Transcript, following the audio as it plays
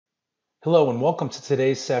Hello and welcome to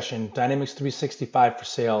today's session, Dynamics 365 for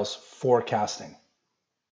Sales Forecasting.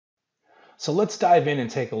 So let's dive in and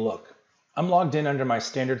take a look. I'm logged in under my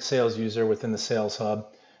standard sales user within the Sales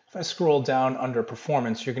Hub. If I scroll down under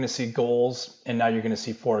Performance, you're going to see Goals, and now you're going to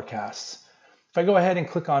see Forecasts. If I go ahead and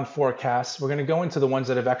click on Forecasts, we're going to go into the ones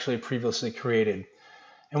that I've actually previously created.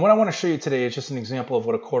 And what I want to show you today is just an example of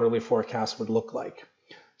what a quarterly forecast would look like.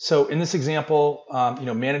 So in this example,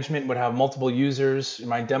 management would have multiple users. In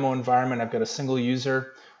my demo environment, I've got a single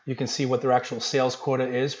user. You can see what their actual sales quota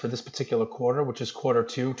is for this particular quarter, which is quarter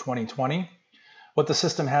 2, 2020. What the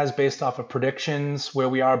system has based off of predictions, where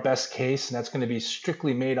we are best case, and that's going to be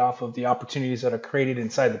strictly made off of the opportunities that are created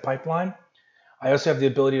inside the pipeline. I also have the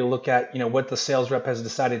ability to look at, what the sales rep has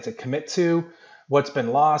decided to commit to, what's been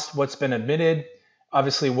lost, what's been admitted,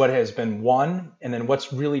 obviously what has been won, and then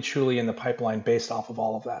what's really truly in the pipeline based off of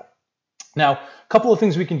all of that. Now, a couple of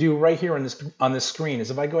things we can do right here on this screen is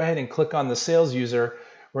if I go ahead and click on the sales user,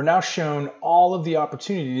 we're now shown all of the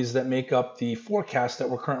opportunities that make up the forecast that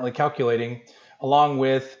we're currently calculating, along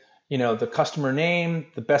with the customer name,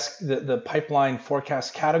 the pipeline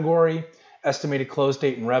forecast category, estimated close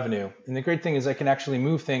date, and revenue. And the great thing is I can actually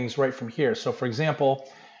move things right from here. So for example,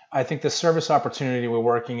 I think the service opportunity we're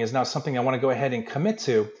working is now something I want to go ahead and commit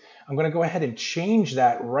to. I'm going to go ahead and change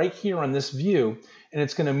that right here on this view, and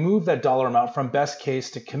it's going to move that dollar amount from best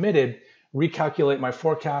case to committed, recalculate my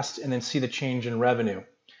forecast, and then see the change in revenue.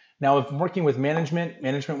 Now, if I'm working with management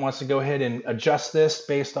wants to go ahead and adjust this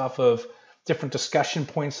based off of different discussion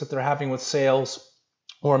points that they're having with sales,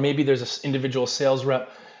 or maybe there's an individual sales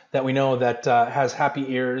rep that we know that has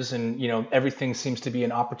happy ears and everything seems to be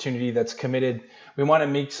an opportunity that's committed. We want to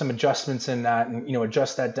make some adjustments in that and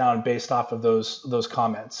adjust that down based off of those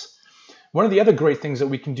comments. One of the other great things that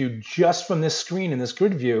we can do just from this screen in this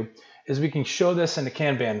grid view is we can show this in the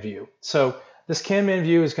Kanban view. So this Kanban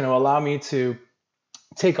view is going to allow me to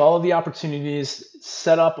take all of the opportunities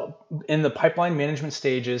set up in the pipeline management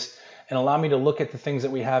stages and allow me to look at the things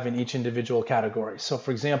that we have in each individual category. So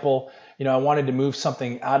for example, I wanted to move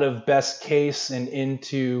something out of best case and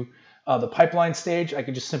into the pipeline stage. I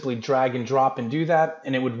could just simply drag and drop and do that,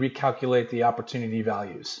 and it would recalculate the opportunity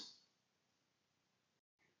values.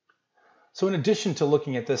 So in addition to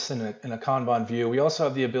looking at this in a Kanban view, we also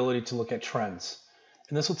have the ability to look at trends.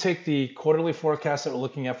 And this will take the quarterly forecast that we're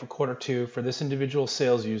looking at for quarter 2 for this individual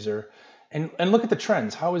sales user and look at the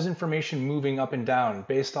trends. How is information moving up and down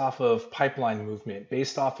based off of pipeline movement,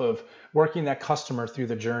 based off of working that customer through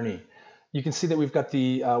the journey? You can see that we've got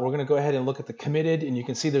we're going to go ahead and look at the committed, and you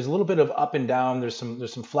can see there's a little bit of up and down. There's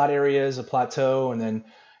some flat areas, a plateau, and then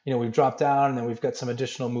we've dropped down, and then we've got some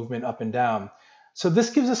additional movement up and down. So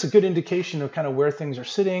this gives us a good indication of kind of where things are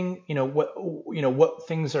sitting, what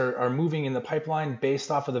things are moving in the pipeline based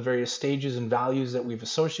off of the various stages and values that we've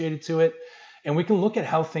associated to it. And we can look at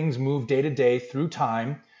how things move day to day through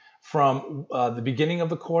time from the beginning of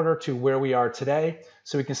the quarter to where we are today.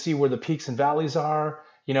 So we can see where the peaks and valleys are.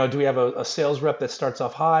 Do we have a sales rep that starts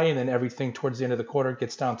off high and then everything towards the end of the quarter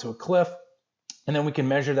gets down to a cliff? And then we can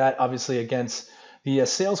measure that obviously against the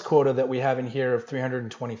sales quota that we have in here of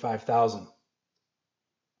 325,000.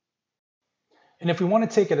 And if we want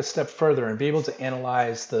to take it a step further and be able to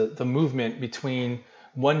analyze the movement between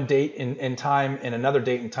one date in time and another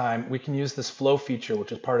date in time, we can use this flow feature,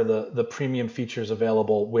 which is part of the premium features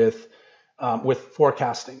available with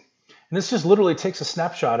forecasting. And this just literally takes a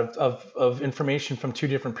snapshot of information from 2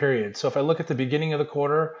 different periods. So if I look at the beginning of the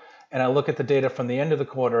quarter and I look at the data from the end of the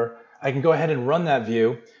quarter, I can go ahead and run that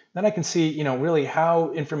view. Then I can see, really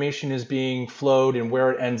how information is being flowed and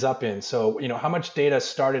where it ends up in. So, how much data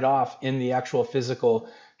started off in the actual physical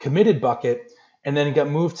committed bucket and then got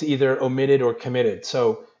moved to either omitted or committed.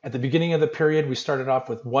 So at the beginning of the period, we started off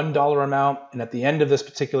with $1 amount, and at the end of this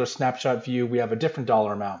particular snapshot view, we have a different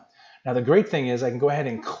dollar amount. Now, the great thing is I can go ahead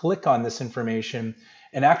and click on this information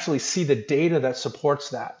and actually see the data that supports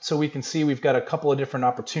that. So we can see we've got a couple of different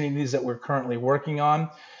opportunities that we're currently working on.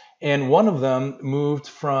 And one of them moved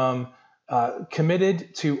from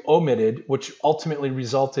committed to omitted, which ultimately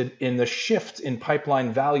resulted in the shift in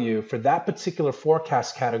pipeline value for that particular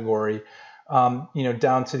forecast category,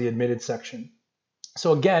 down to the admitted section.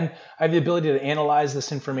 So again, I have the ability to analyze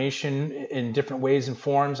this information in different ways and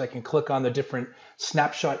forms. I can click on the different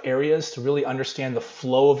snapshot areas to really understand the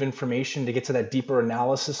flow of information to get to that deeper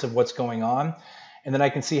analysis of what's going on. And then I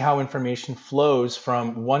can see how information flows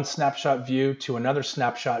from one snapshot view to another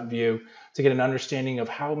snapshot view to get an understanding of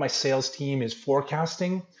how my sales team is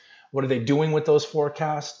forecasting, what are they doing with those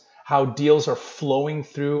forecasts, how deals are flowing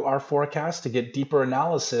through our forecast to get deeper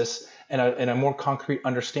analysis and a more concrete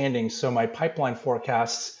understanding so my pipeline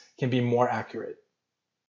forecasts can be more accurate.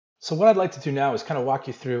 So what I'd like to do now is kind of walk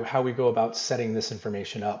you through how we go about setting this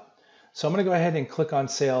information up. So I'm going to go ahead and click on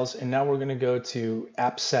sales, and now we're going to go to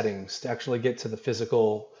app settings to actually get to the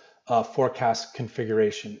physical forecast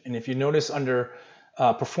configuration. And if you notice under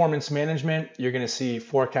performance management, you're going to see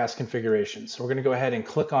forecast configuration. So we're going to go ahead and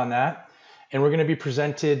click on that, and we're going to be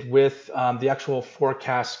presented with the actual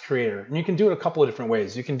forecast creator. And you can do it a couple of different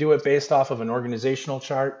ways. You can do it based off of an organizational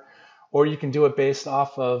chart, or you can do it based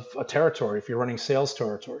off of a territory if you're running sales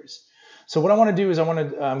territories. So what I want to do is I want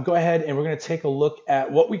to go ahead and we're going to take a look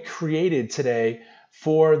at what we created today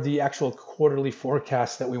for the actual quarterly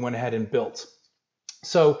forecast that we went ahead and built.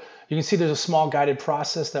 So you can see there's a small guided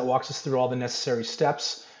process that walks us through all the necessary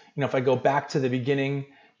steps. If I go back to the beginning,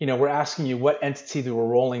 we're asking you what entity that we're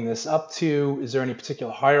rolling this up to. Is there any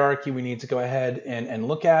particular hierarchy we need to go ahead and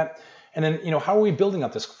look at? And then, how are we building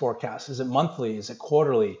up this forecast? Is it monthly? Is it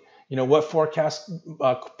quarterly? What forecast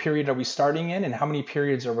period are we starting in, and how many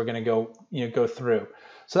periods are we going to go through?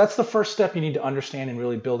 So that's the first step you need to understand in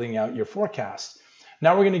really building out your forecast.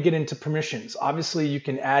 Now we're going to get into permissions. Obviously, you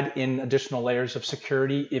can add in additional layers of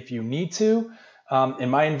security if you need to. In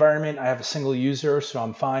my environment, I have a single user, so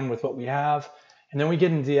I'm fine with what we have. And then we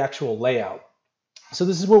get into the actual layout. So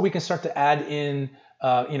this is where we can start to add in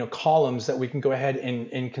columns that we can go ahead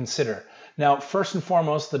and consider. Now, first and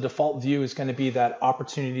foremost, the default view is going to be that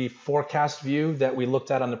opportunity forecast view that we looked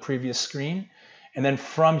at on the previous screen. And then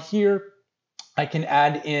from here, I can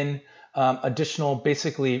add in additional,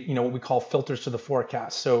 basically, what we call filters to the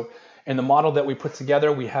forecast. So in the model that we put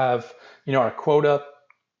together, we have, our quota,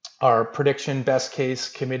 our prediction, best case,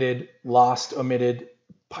 committed, lost, omitted,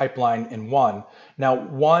 pipeline, and won. Now,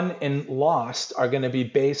 won and lost are going to be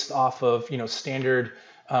based off of, standard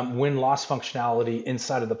win-loss functionality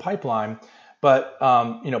inside of the pipeline, but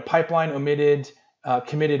pipeline, omitted,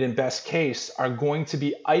 committed, and best case are going to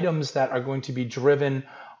be items that are going to be driven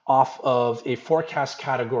off of a forecast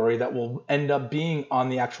category that will end up being on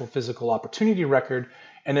the actual physical opportunity record,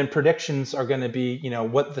 and then predictions are going to be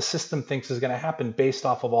what the system thinks is going to happen based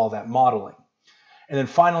off of all that modeling. And then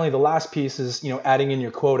finally, the last piece is adding in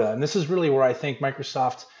your quota, and this is really where I think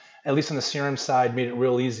Microsoft, at least on the CRM side, made it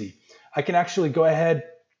real easy. I can actually go ahead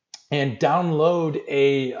and download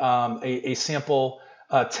a sample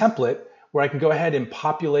template where I can go ahead and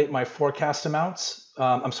populate my forecast amounts.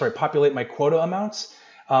 Populate my quota amounts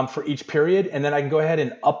for each period, and then I can go ahead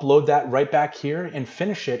and upload that right back here and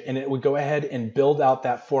finish it, and it would go ahead and build out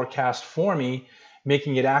that forecast for me,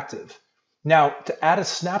 making it active. Now, to add a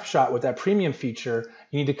snapshot with that premium feature,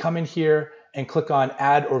 you need to come in here and click on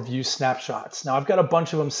Add or View Snapshots. Now, I've got a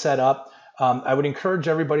bunch of them set up. I would encourage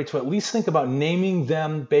everybody to at least think about naming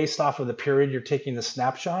them based off of the period you're taking the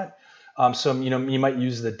snapshot. So, you might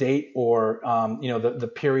use the date or,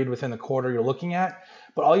 the period within the quarter you're looking at.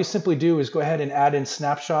 But all you simply do is go ahead and add in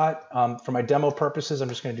snapshot. For my demo purposes, I'm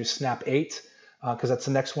just going to do snap 8 because that's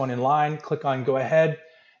the next one in line. Click on Go Ahead,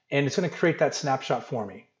 and it's going to create that snapshot for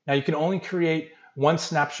me. Now, you can only create one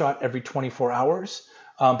snapshot every 24 hours.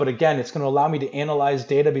 But again, it's going to allow me to analyze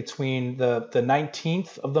data between the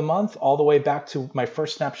 19th of the month all the way back to my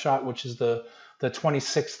first snapshot, which is the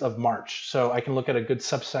 26th of March. So I can look at a good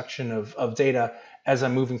subsection of data as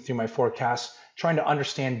I'm moving through my forecast, trying to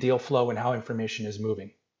understand deal flow and how information is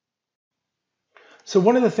moving. So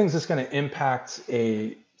one of the things that's going to impact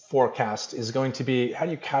a forecast is going to be how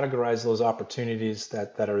do you categorize those opportunities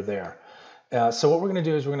that are there. So what we're going to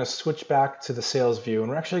do is we're going to switch back to the sales view, and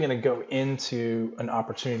we're actually going to go into an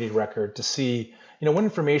opportunity record to see, what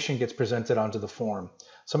information gets presented onto the form.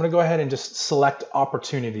 So I'm going to go ahead and just select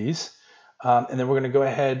opportunities, and then we're going to go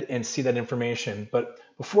ahead and see that information. But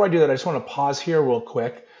before I do that, I just want to pause here real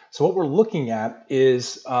quick. So what we're looking at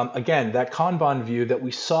is, again, that Kanban view that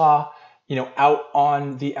we saw, out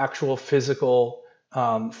on the actual physical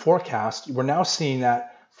forecast. We're now seeing that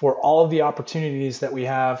for all of the opportunities that we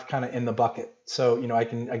have kind of in the bucket. So, I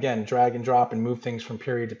can, again, drag and drop and move things from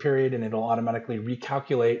period to period, and it'll automatically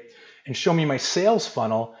recalculate and show me my sales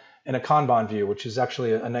funnel in a Kanban view, which is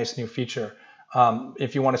actually a nice new feature.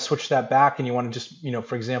 If you want to switch that back and you want to just,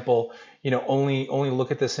 for example, only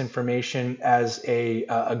look at this information as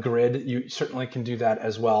a grid, you certainly can do that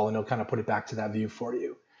as well, and it'll kind of put it back to that view for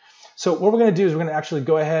you. So what we're going to do is we're going to actually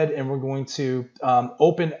go ahead and we're going to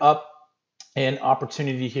open up an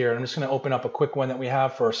opportunity here. I'm just going to open up a quick one that we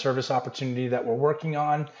have for a service opportunity that we're working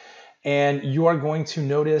on. And you are going to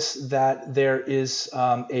notice that there is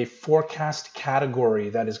a forecast category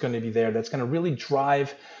that is going to be there that's going to really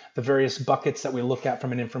drive the various buckets that we look at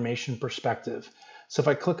from an information perspective. So if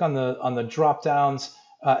I click on the drop downs,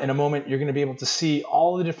 in a moment, you're going to be able to see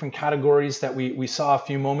all the different categories that we saw a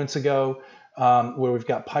few moments ago. where we've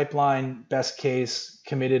got pipeline, best case,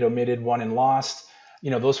 committed, omitted, won, and lost.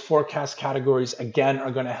 Those forecast categories, again,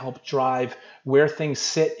 are going to help drive where things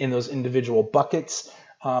sit in those individual buckets.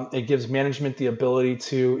 It gives management the ability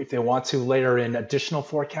to, if they want to, layer in additional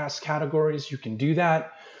forecast categories. You can do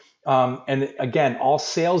that. And again, all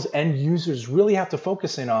sales end users really have to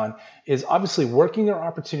focus in on is obviously working their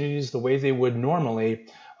opportunities the way they would normally.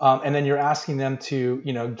 And then you're asking them to,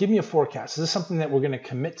 give me a forecast. Is this something that we're going to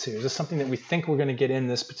commit to? Is this something that we think we're going to get in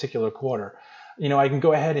this particular quarter? I can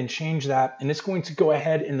go ahead and change that, and it's going to go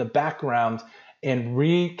ahead in the background and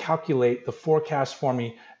recalculate the forecast for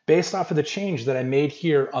me based off of the change that I made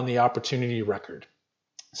here on the opportunity record.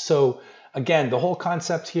 So again, the whole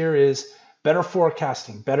concept here is better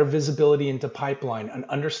forecasting, better visibility into pipeline, an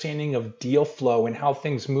understanding of deal flow and how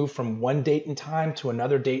things move from one date and time to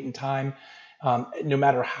another date and time, no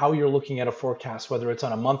matter how you're looking at a forecast, whether it's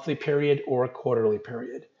on a monthly period or a quarterly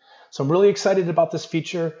period. So I'm really excited about this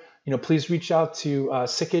feature. Please reach out to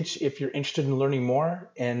Sikich if you're interested in learning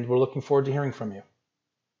more, and we're looking forward to hearing from you.